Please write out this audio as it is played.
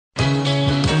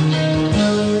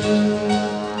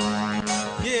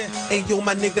Ayo,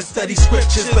 my nigga study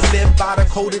scriptures, but live by the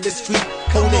code of the street.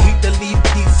 Code of heat to leave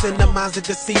peace in the minds of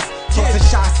deceased. Tossing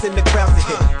shots in the crowds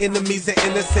to hit enemies are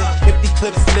innocent. Empty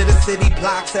clips lit a city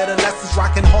blocks. Adolescents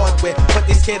rocking hardware, but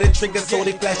they scared of triggers, so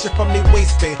they flash it from their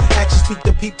waistband. Actions speak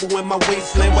to people in my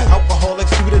wasteland where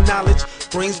alcoholics through the knowledge.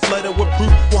 Brains flooded with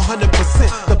proof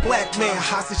 100%. The black man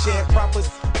hostage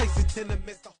sharecroppers, placing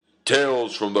tenements.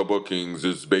 Tales from the Bookings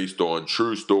is based on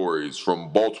true stories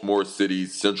from Baltimore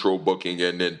City's central booking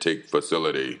and intake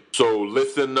facility. So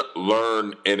listen,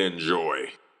 learn, and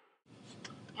enjoy.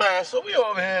 Man, so we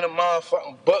over here in the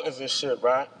motherfucking bookings and shit,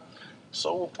 right?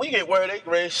 So we get word they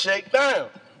ready to shake down.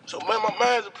 So man, my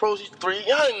man's approach these three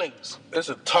young niggas. It's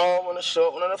a tall one, a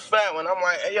short one, and a fat one. I'm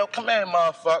like, hey, yo, come here,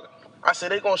 motherfucker. I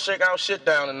said, they gonna shake our shit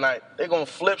down tonight. They gonna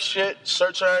flip shit,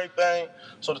 search everything.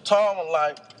 So the tall one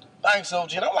like, thanks,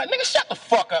 OG. And I'm like, nigga, shut the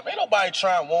fuck up. Ain't nobody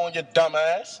trying to warn your dumb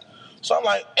ass. So I'm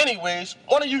like, anyways,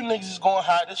 one of you niggas is gonna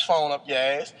hide this phone up your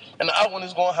ass, and the other one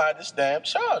is gonna hide this damn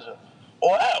charger.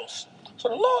 Or else. So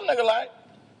the little nigga like,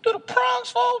 do the prongs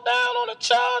fall down on the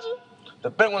charger? The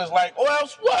big one is like, or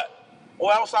else what?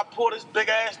 Or else I pull this big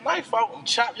ass knife out and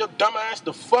chop your dumb ass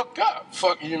the fuck up.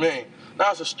 Fuck you mean?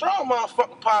 Now it's a strong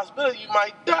motherfucking possibility you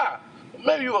might die.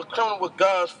 Maybe you a criminal with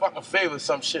God's fucking favor or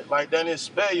some shit like that, and it'll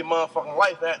spare your motherfucking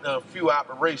life after a few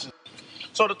operations.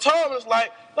 So the tall is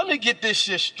like, let me get this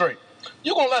shit straight.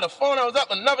 You gonna let a phone that was up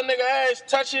another nigga ass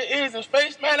touch your ears and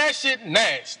face? Man, that shit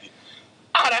nasty.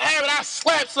 Out of habit, I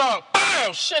slap some,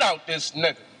 bam, shit out this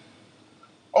nigga.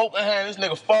 Open hand, this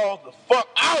nigga falls the fuck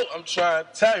out, I'm trying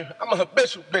to tell you. I'm a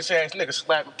habitual bitch ass nigga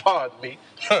slapping, pardon me.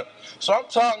 So I'm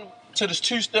talking to this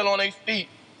two still on their feet,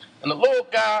 and the little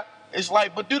guy is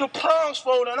like, but do the prongs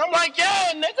fold? And I'm like,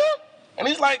 yeah, nigga. And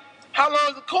he's like, how long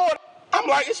is the cord? I'm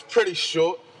like, it's pretty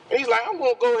short. And he's like, I'm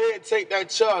gonna go ahead and take that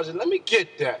charger. Let me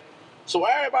get that. So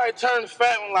everybody turned to the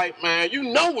fat one like, man, you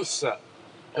know what's up.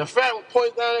 And the fat one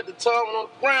points down at the tall one on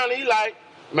the ground, and he like,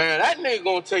 man, that nigga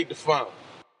gonna take the phone.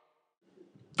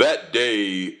 That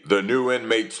day, the new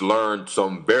inmates learned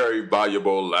some very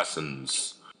valuable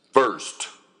lessons. First,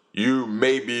 you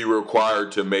may be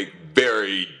required to make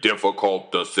very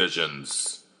difficult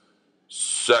decisions.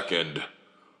 Second,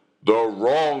 the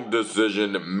wrong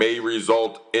decision may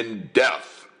result in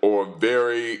death or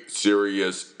very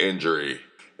serious injury.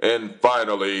 And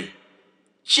finally,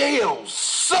 jail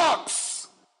sucks!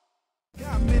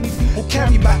 Got many people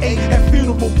carried by eight at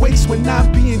funeral wakes when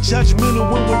not being judgmental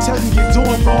when we're telling you you're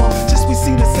doing wrong. Just we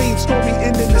see the same story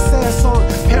ending the sad song.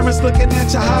 Parents looking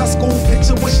at your high school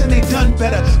picture wishing they done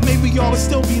better. Maybe y'all would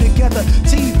still be together.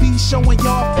 TV showing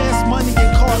y'all fast money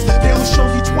and cars. They'll show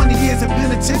you 20 years in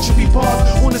penitentiary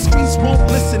bars. On the streets won't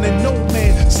listen to no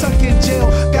man. Stuck in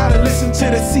jail, gotta listen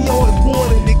to the CO and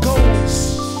warden. It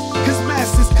goes, cause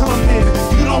masses come in.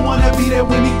 You don't wanna be there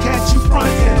when he catch you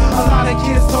frontin'. A lot of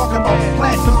kids talking about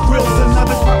platinum grill